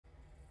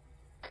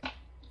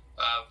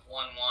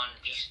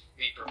1-1, just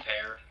be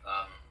prepared.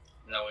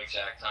 No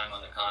exact time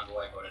on the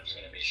convoy, but it's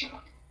going to be soon.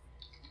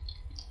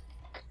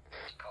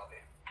 Copy.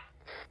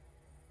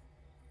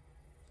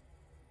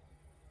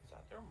 Is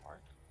that their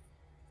mark?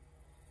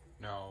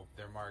 No,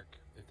 their mark.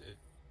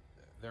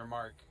 Their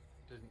mark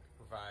didn't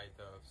provide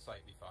the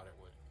site we thought it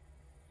would.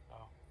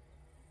 Oh.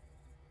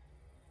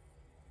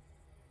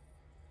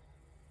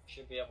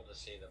 Should be able to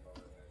see them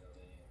over there, though.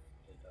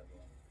 They dug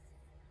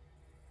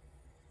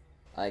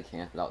in. I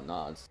can't without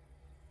nods.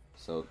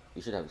 So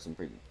we should have a decent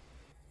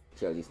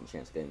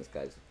chance of getting this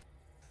guy's.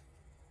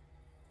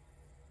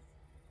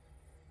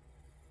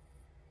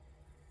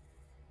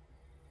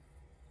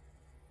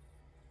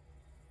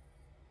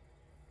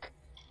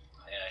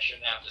 I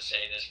shouldn't have to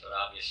say this, but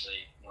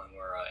obviously when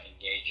we're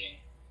engaging,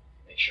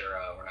 make sure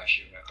we're not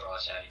shooting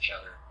across at each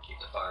other. Keep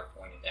the fire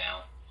pointed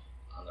down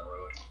on the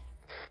road.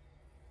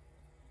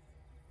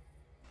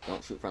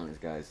 Don't shoot friendlies,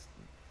 guys.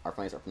 Our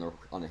flanks are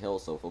on the hill,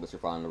 so focus your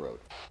fire on the road.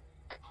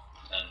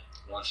 And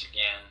once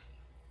again,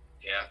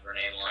 if you have a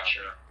grenade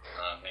launcher,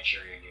 make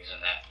sure you're using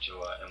that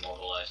to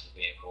immobilize the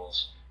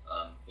vehicles.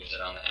 Use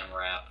it on the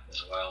MRAP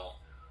as well.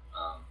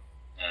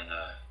 And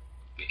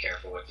be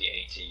careful with the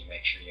AT.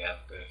 Make sure you have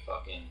a good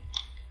fucking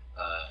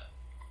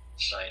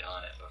sight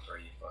on it before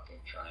you fucking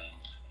try and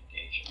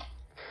engage it.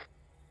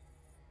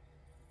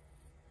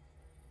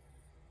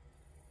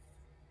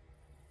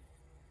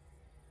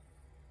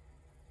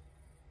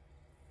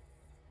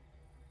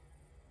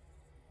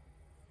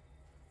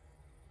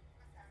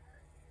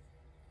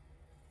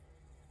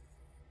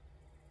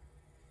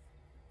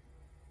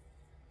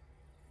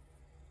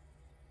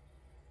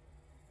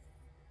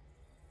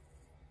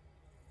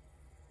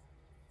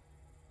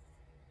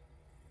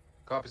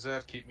 Copy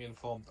that, keep me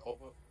informed.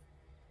 Over.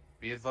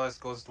 Be advised,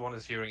 Ghost 1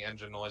 is hearing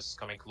engine noises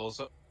coming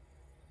closer.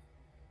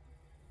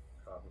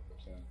 Copy,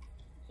 platoon.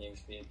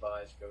 Teams be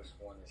advised, Ghost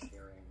 1 is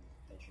hearing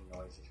engine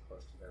noises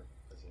close to their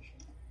position.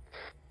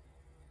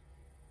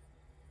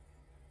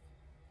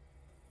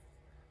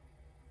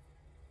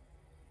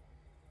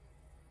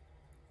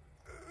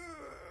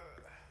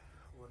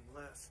 One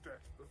last stretch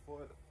before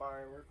the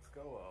fireworks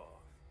go off.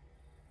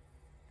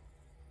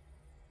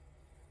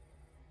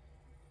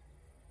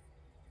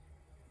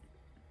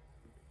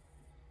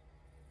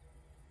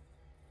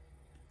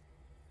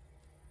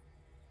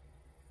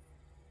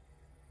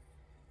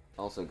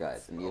 Also,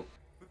 guys, and you.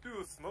 Who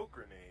threw a smoke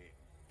grenade?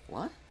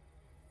 What?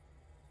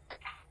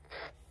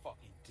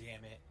 Fucking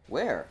damn it.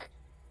 Where?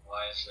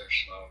 Why is there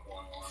smoke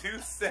 1-1?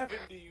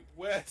 270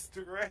 west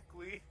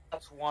directly.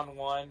 That's 1-1.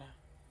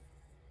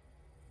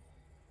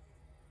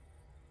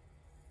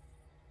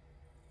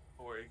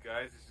 Don't worry,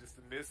 guys, it's just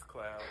a mist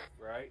cloud,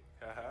 right?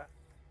 Haha.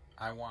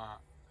 I want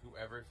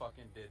whoever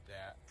fucking did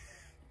that.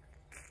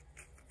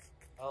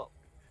 Oh.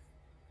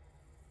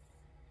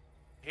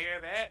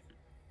 Hear that?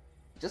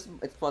 Just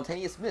it's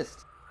spontaneous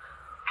mist.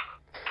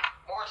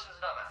 Morrison's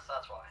a dumbass,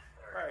 that's why.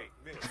 Right,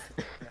 mist.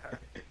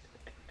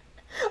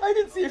 I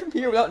can see it from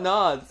here without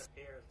nods.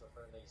 Appears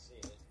before they see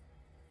it.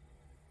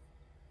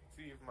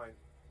 See if my.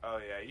 Oh,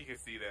 yeah, you can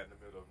see that in the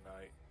middle of the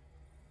night.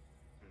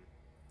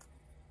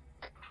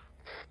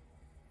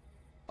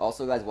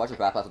 Also, guys, watch your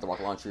backpack with the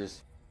rocket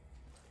launchers.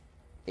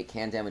 It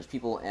can damage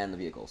people and the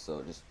vehicle,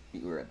 so just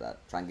be aware of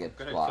that. Try and get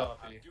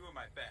blocked. I'm doing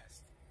my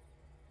best.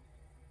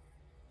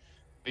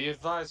 Be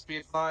advised,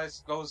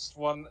 Ghost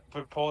 1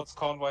 reports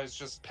convoy is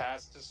just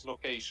past this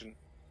location.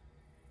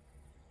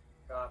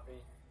 Copy.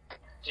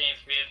 Teams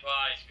be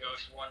advised,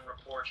 Ghost 1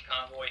 reports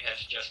convoy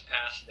has just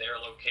passed their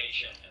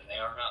location, and they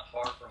are not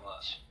far from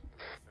us.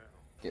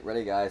 Get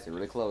ready, guys. They're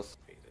really close.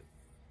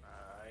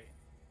 Alright.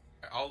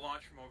 I'll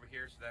launch from over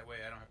here, so that way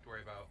I don't have to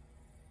worry about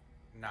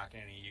knocking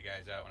any of you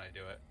guys out when I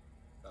do it.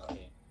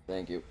 Copy.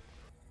 Thank you.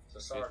 So,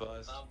 Sergeant,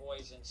 advised.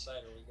 convoy's in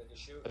sight. Are we good to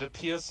shoot? It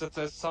appears that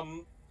there's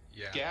some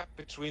Yeah. gap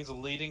between the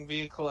leading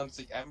vehicle and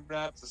the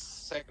MRAP, the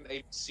second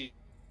APC.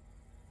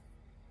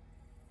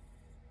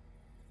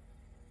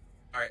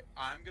 Alright,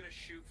 I'm gonna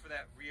shoot for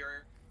that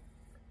rear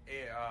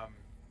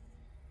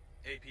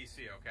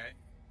APC, okay?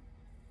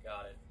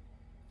 Got it.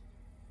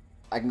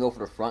 I can go for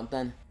the front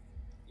then.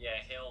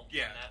 Yeah, Hill,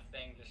 Yeah. on that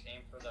thing, just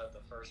aim for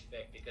the first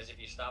Vic, because if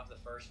you stop the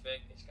first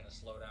Vic, it's going to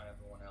slow down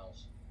everyone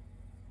else.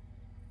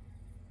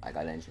 I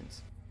got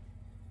engines.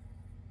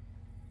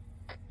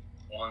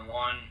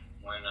 1-1,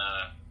 when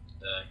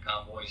the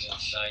convoy's in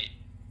sight,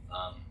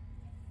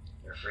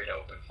 you're free to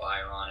open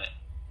fire on it.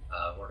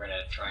 We're going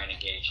to try and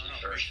engage the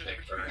first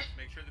Vic first.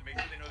 Make sure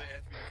they know they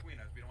have to be between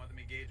us. We don't want them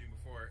engaging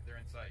before they're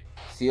in sight.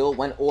 Seal,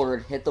 when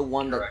ordered, hit the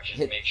one that Correction,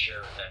 hit. make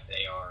sure that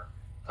they are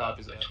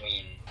Copies that.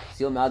 between...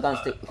 Seal Malgon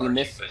stick. If we arching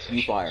miss, you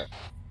positions. fire.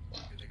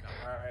 Here they come.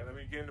 Alright, let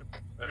me get in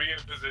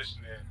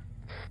position then.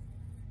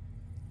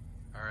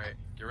 Alright,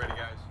 get ready,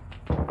 guys.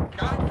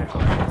 God damn,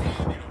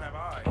 you don't have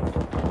eyes. I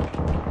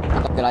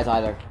don't get eyes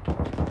either.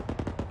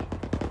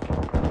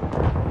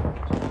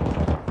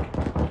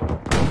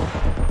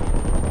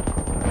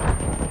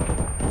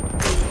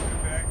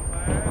 Back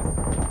class.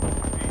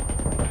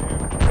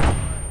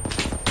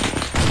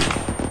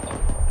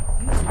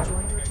 User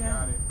joined your Okay, got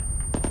channel. it.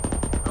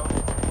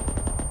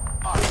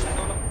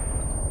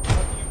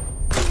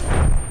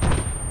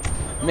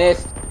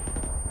 Missed.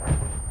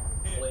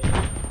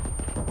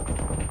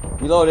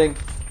 Reloading.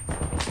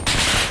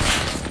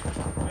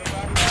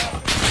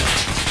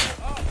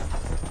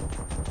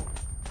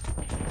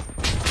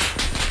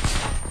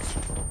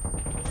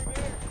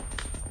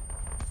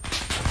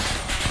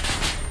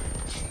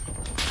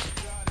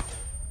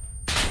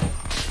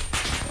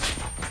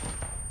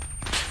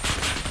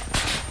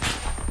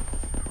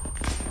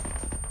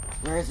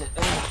 Where is it?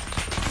 Ugh.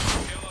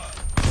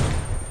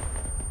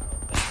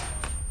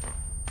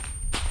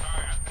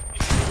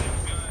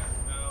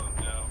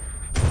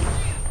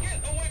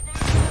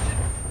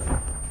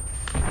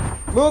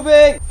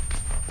 Moving!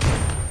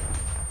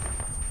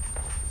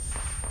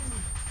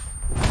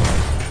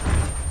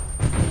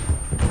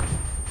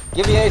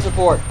 Give me A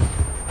support.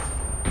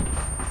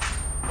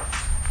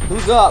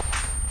 Who's up?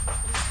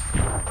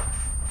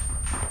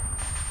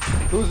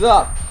 Who's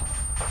up?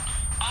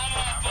 I'm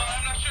up, but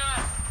I'm not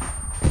sure.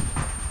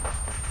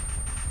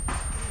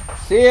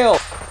 Seal!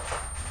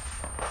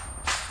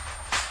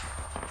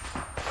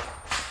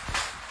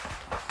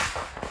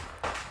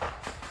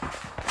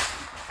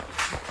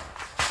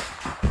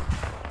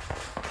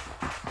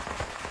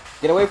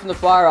 Get away from the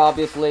fire,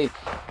 obviously.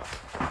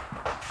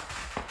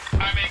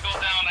 I may go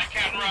down, I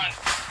can't run.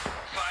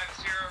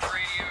 5-0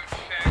 radio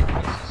check,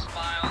 this is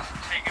Miles,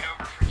 taking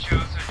over for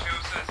Joseph.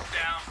 Joseph's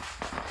down.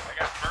 I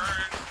got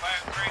burned,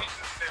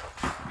 laceration,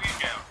 we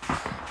go.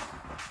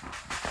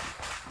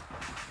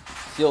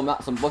 Seal,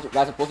 both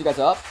you guys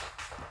up?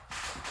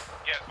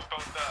 Yes, we're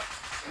both up.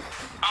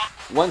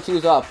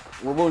 1-2's up.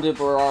 We're wounded,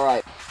 but we're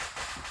alright.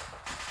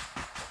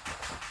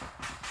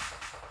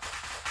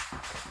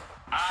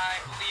 I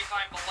believe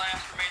I'm the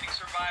last remaining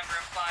survivor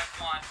of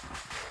 5-1.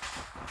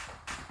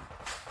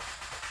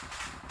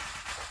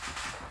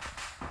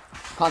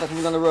 Contact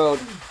moving on the road.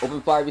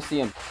 Open fire if you see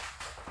him.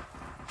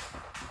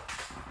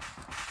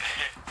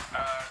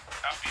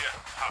 I'll be a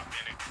hot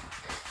minute.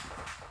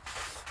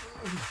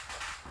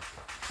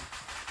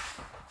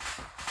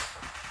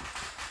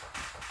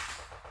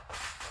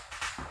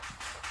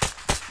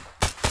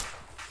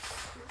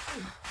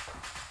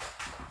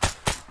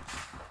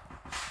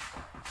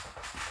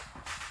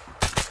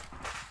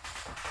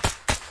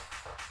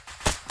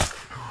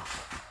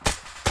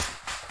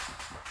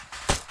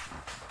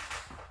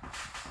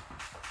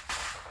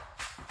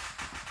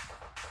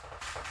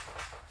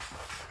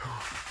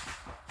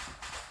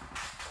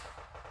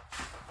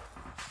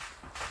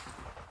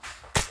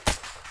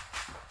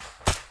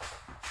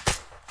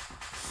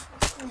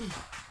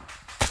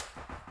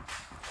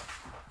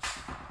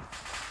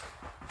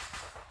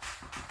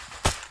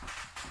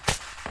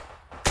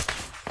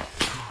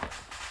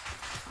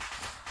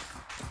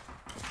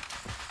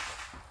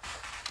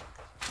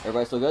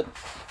 Everybody still good?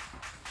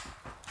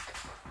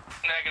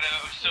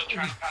 Negative, I'm still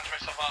trying to patch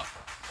myself up.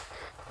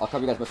 I'll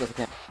cover you guys as much as I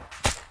can.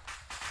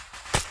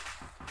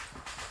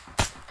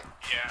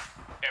 Yeah,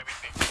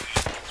 everything's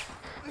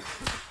clean.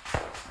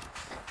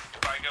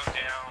 If I go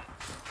down,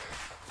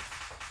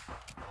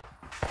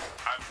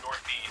 I'm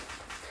northeast.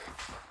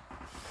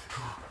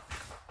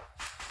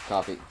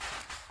 Copy.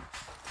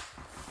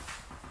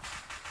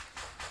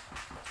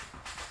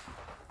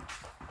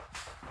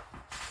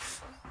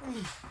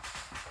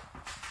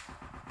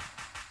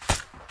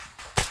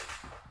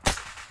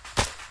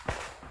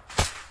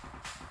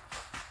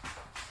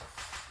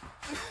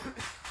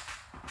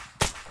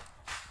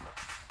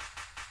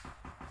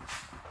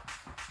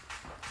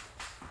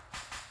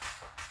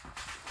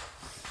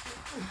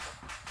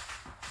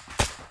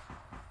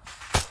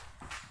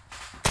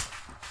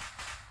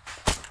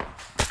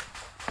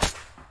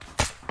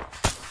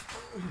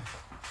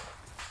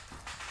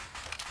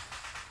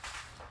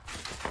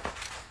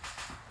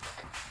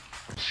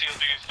 Seal,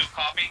 do you still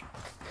copy?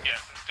 Yes,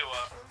 I'm still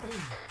up.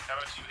 How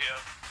about you here?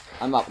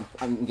 I'm up.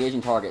 I'm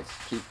engaging targets.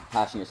 Keep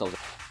patching yourselves.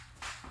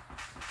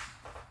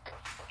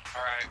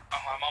 Alright,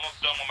 I'm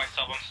almost done with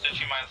myself. I'm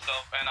stitching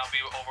myself and I'll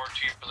be over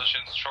to your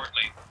positions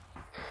shortly.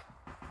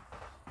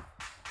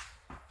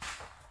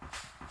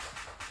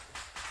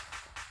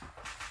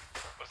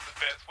 What's the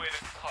best way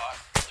to plot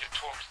your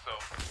torso?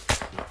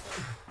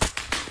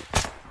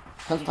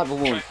 Depends what type of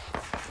wound.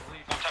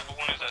 What type of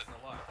wound is it?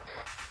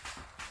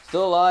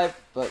 Still alive,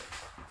 but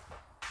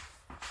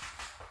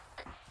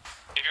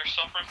If you're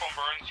suffering from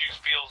burns, use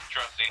Fields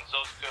dressing.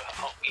 Those could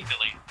help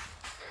easily.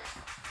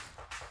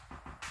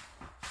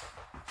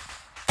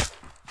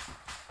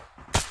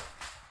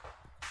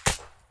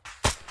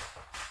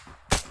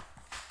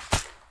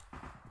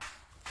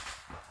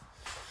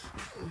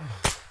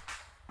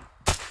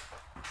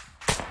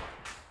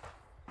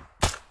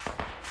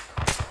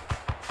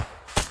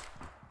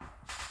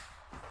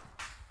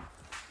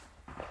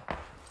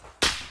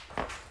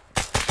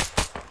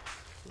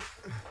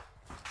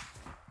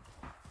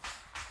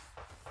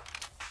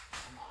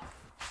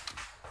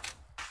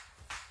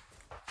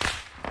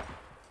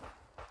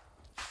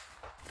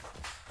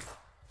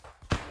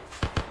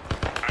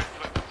 I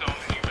put so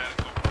many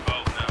medical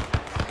proposals now.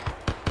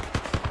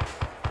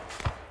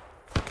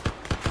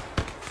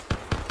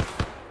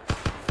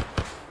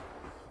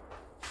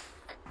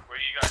 Where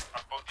you guys?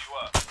 Are both you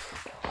up?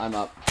 I'm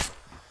up.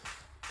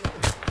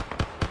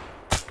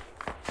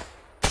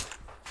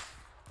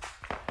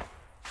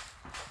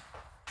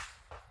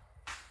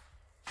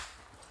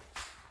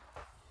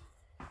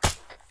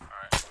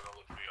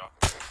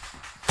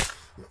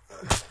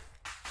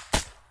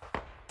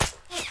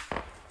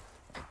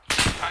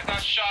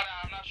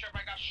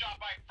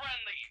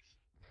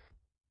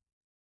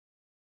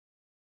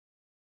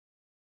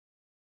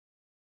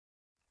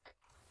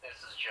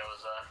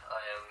 Josa.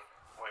 I am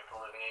awake for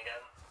living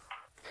again.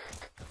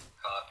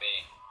 Copy.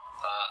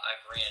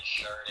 I've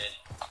reinserted.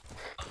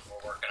 We're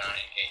working on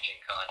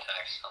engaging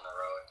contacts on the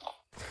road.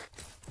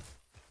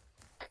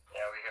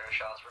 Yeah, we hear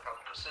shots. We're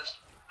coming to assist.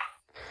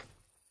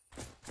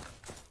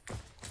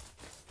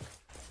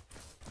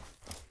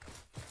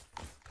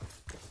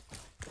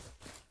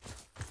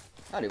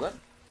 Howdy, bud.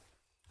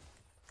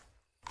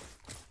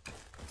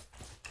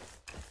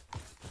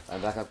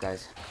 Alright, back up,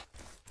 guys.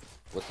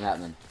 What's been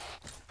happening?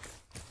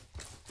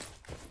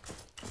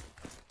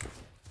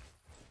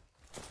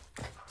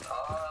 Is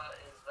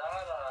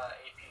that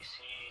APC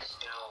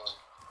still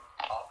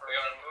We are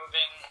operating?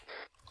 moving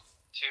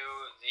to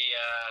the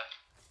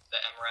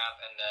MRAP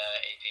and the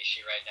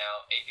APC right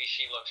now.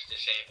 APC looks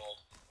disabled.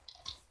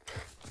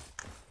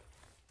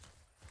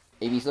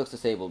 ABC looks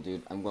disabled,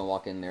 dude. I'm gonna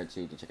walk in there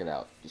too to check it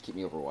out. Just keep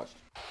me overwatched.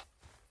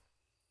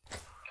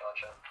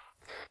 Gotcha.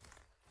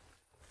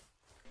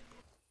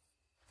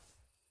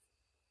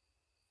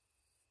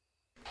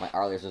 My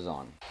Arlius is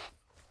on.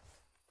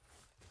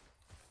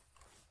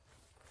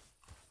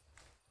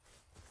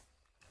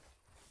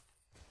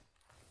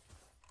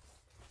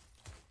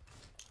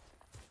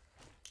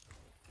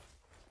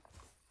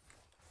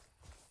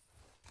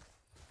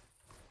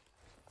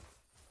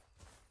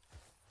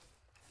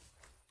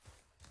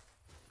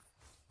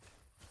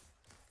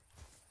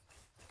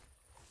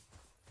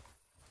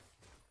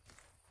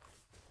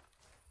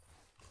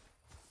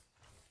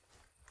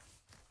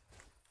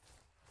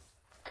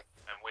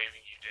 I'm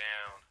waving you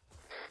down.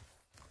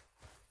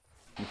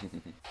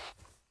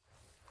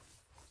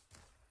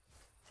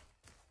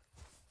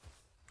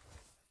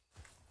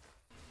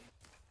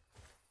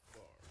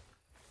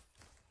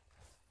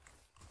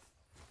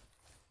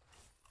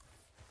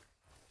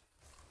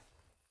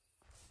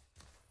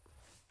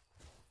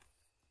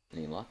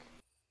 Any luck?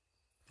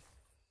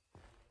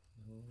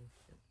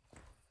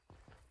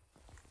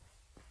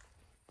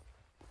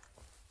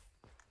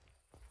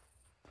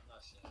 I'm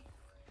not seeing any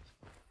range.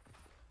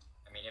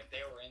 I mean, if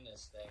they were in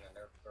this thing, then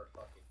they're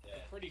fucking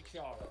dead. Pretty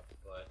sure.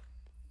 But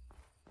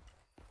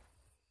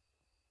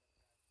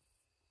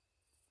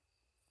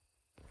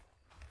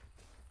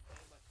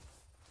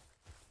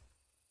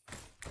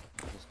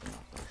Just an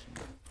operation.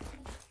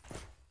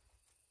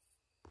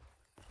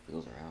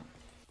 Wheels are out.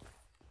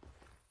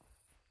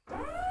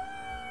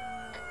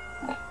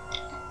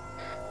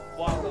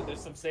 Wow,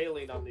 there's some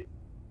saline on the.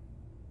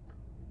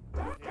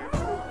 What is your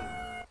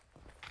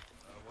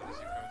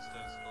current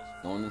status?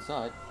 No one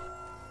inside.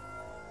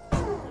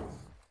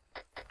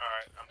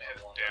 Alright, I'm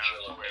headed What's down your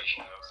to where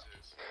location? everyone else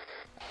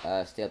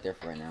is. Stay out there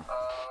for right now.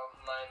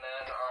 My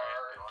men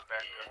are Going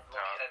back up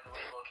top.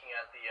 heavily looking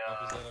at the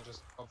Representative,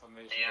 just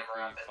confirmation the that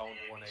MRAP we and found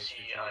the one APC.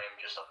 HVT. I am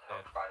just up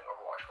there providing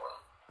overwatch for them.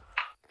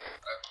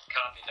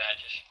 copy that.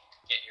 Just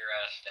get your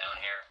ass down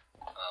here.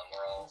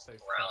 We're all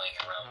rallying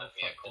around the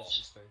vehicles.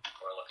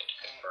 We're looking to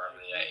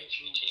confirm the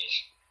HVTs.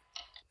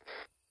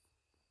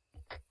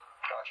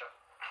 Gotcha.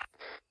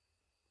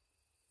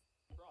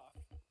 Rock.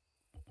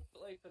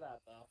 Late for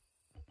that though.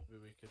 Maybe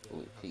we could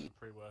Holy have feet. some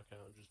pre-workout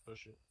and just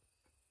push it.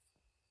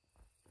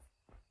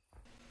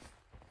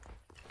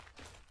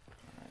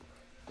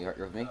 You're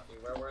with me? Copy.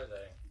 Where were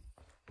they?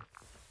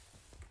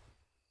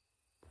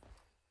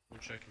 We'll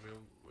check if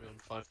we're on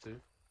 5-2.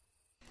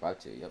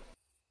 5-2, yep.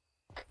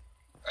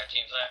 Alright,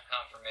 teams, I have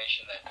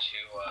confirmation that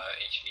two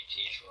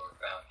HVTs were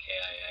found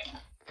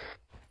KIA.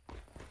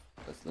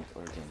 Let's look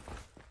order team.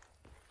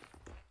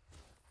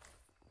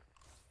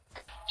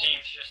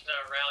 Teams, just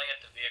rally at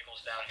the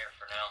vehicles down here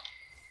for now.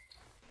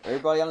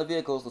 Everybody on the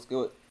vehicles, let's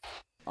do it.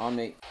 On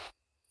me.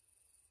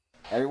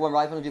 Everyone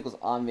ride from the vehicles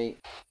on me.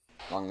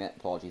 Wrong net,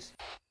 apologies.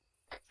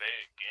 Say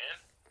it again?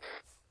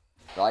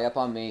 Rally up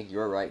on me,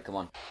 you're right, come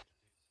on.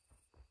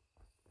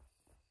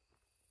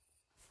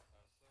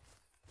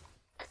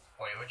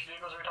 Wait, which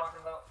vehicles are we talking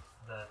about?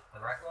 The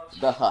wreck ones?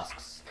 The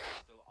husks.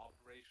 Still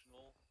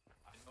operational.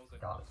 I know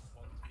that Got it.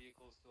 one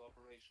vehicle is still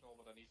operational,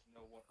 but I need to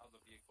know what other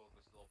vehicles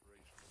are still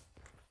operational.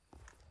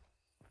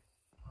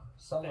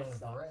 Someone They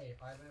suck. great.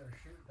 I better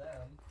shoot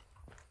them.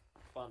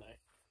 Funny.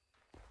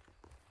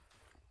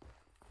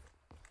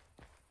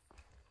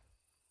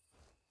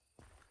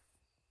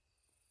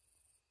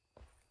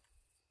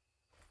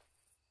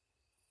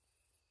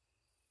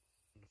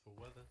 Wonderful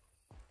weather.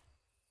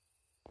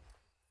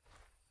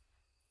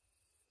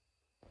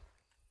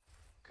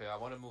 Okay, I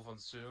want to move on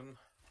soon.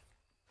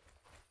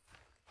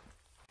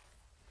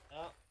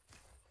 Oh.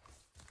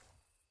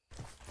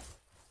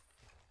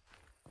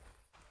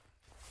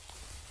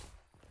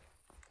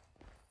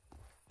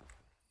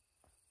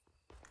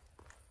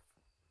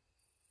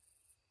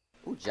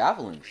 Ooh,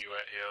 javelins. Where you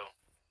at,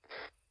 Hill?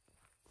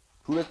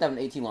 Who doesn't have an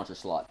 18 launcher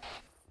slot?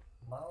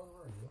 Miles,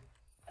 where are you?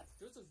 That's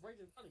Joseph's right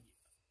in front of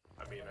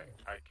you. I mean,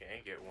 I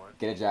can get one.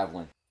 Get a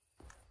javelin.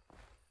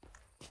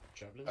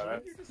 Javelins?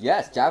 That's-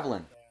 Yes,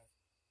 javelin.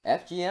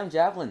 FGM,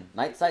 javelin,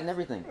 night sight and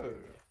everything.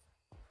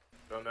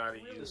 Don't know how to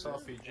Really use This it.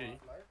 RPG.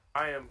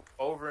 I am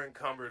over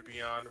encumbered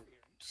beyond.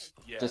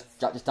 Yeah, Just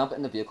dump it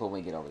in the vehicle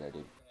when we get over there,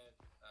 dude.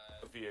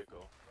 a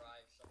vehicle.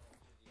 Drive someone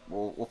to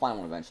the We'll find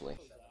one eventually.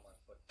 7-1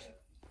 foot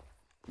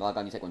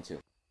Malagon, you take one too.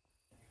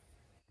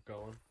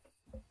 Going.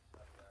 Alright,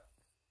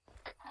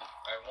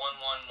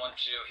 1112,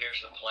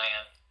 here's the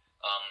plan.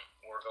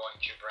 We're going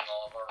to bring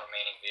all of our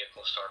remaining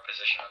vehicles to our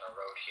position on the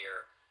road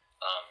here.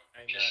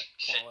 Just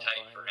sit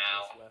tight for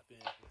now.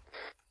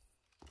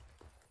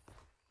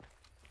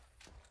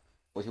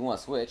 Well, if you want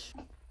to switch,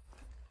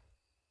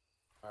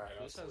 Alright,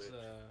 I'll This has switch.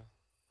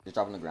 just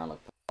drop on the ground like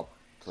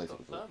place got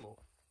it. thermal.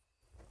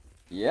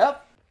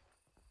 Yep.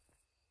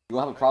 You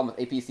won't have a problem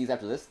with APCs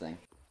after this thing.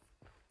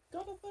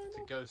 Got a It's a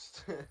thermal.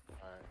 ghost.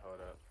 Alright, hold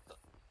up.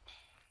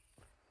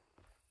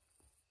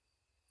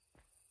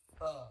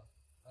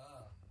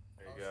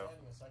 There you go.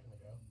 A second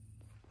ago.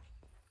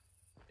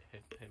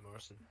 Hey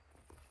Morrison.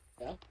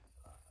 I Got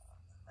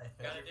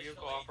think additional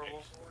vehicle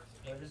operable?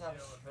 they just have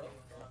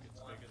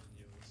It's bigger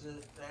than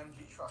yours. the MG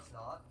truck's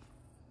not.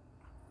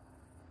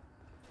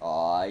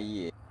 Aw,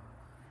 yeah.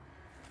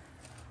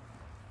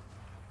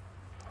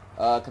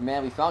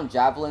 Command, we found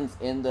javelins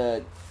in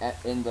the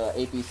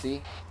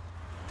APC.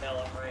 Tell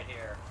them right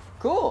here.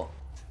 Cool.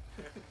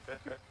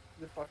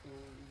 You're fucking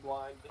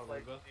blind. Just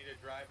like Over. Need a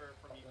driver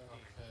from each team.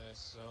 Okay,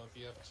 so if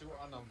you have two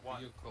unarmed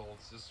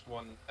vehicles, this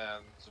one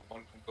and the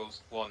one from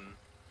Ghost 1,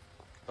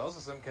 both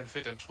of them can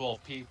fit in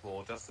 12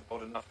 people, just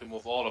about enough to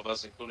move all of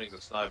us, including the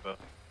sniper.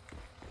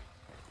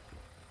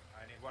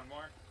 I need one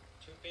more.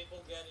 2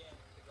 people get in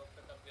to go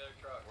pick up the other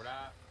trucks. We're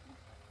not.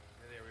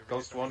 There, we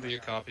Ghost 1, do you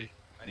copy?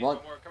 I need One-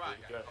 one more. Come on,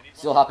 guys. I need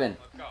Still one hop more. in.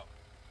 Let's go.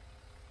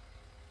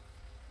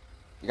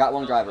 You got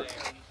one driver.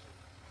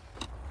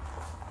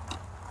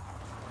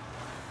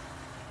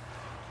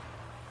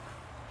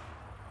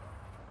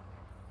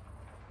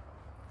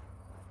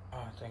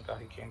 Oh, thank God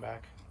he came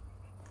back.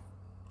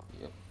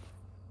 Yep.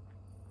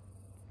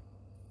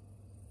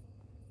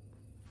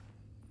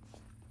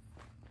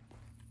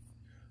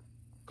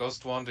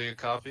 Ghost 1, do you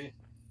copy?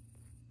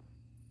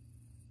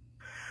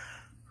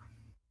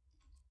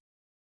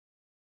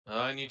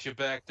 I need you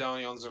back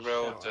down on the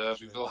road.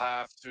 We will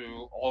have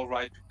to all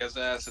ride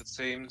together as it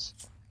seems.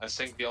 I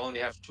think we only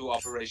have 2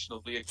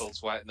 operational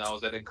vehicles right now.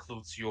 That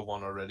includes your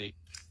one already.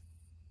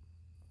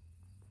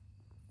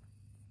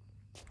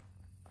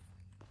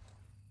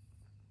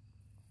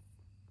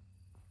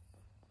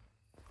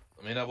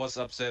 I mean, I was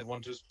upset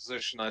 1-2's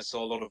position. I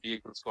saw a lot of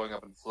vehicles going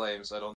up in flames. I don't